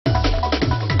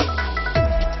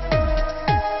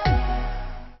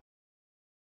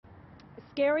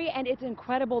scary, and it's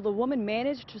incredible the woman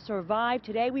managed to survive.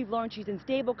 Today we've learned she's in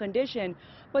stable condition,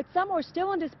 but some are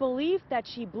still in disbelief that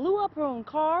she blew up her own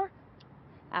car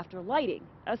after lighting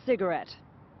a cigarette.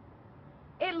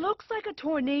 It looks like a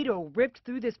tornado ripped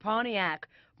through this Pontiac,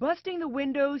 busting the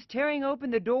windows, tearing open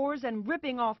the doors, and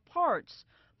ripping off parts.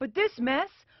 But this mess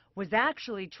was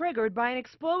actually triggered by an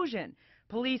explosion.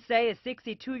 Police say a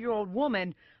 62-year-old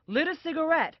woman lit a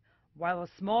cigarette while a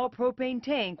small propane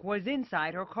tank was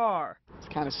inside her car. It's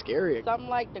kind of scary. Something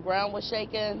like the ground was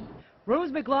shaking.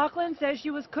 Rose McLaughlin says she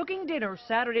was cooking dinner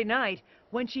Saturday night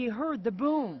when she heard the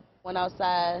boom. Went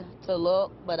outside to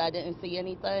look, but I didn't see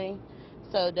anything.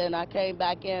 So then I came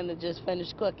back in and just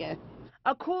finished cooking.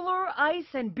 A cooler,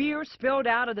 ice, and beer spilled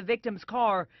out of the victim's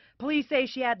car. Police say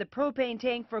she had the propane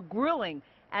tank for grilling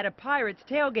at a Pirates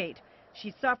tailgate.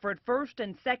 She suffered first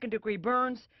and second-degree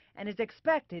burns and is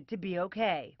expected to be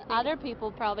okay. Other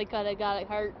people probably could have got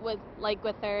hurt with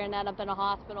her and ended up in a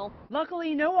hospital.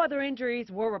 Luckily, no other injuries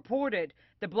were reported.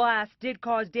 The blast did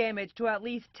cause damage to at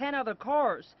least 10 other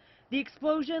cars. The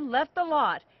explosion left the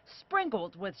lot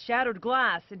sprinkled with shattered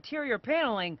glass, interior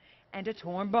paneling, and a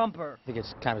torn bumper. I think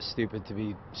it's kind of stupid to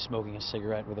be smoking a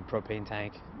cigarette with a propane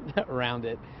tank around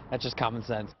it. That's just common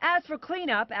sense. As for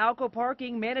cleanup, Alco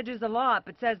Parking manages the lot,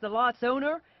 but says the lot's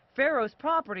owner, Farrow's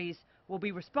Properties, will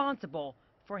be responsible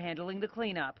for handling the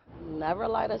cleanup. Never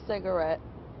light a cigarette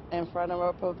in front of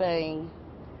a propane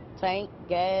tank,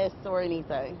 gas, or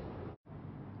anything.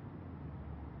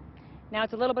 Now,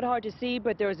 it's a little bit hard to see,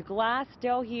 but there's glass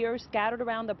still here scattered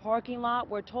around the parking lot.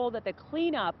 We're told that the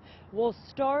cleanup will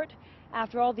start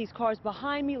after all these cars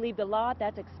behind me leave the lot.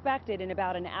 That's expected in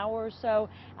about an hour or so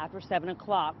after 7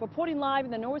 o'clock. Reporting live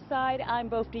in the north side, I'm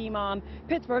Bofta Imam,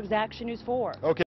 Pittsburgh's Action News 4. Okay.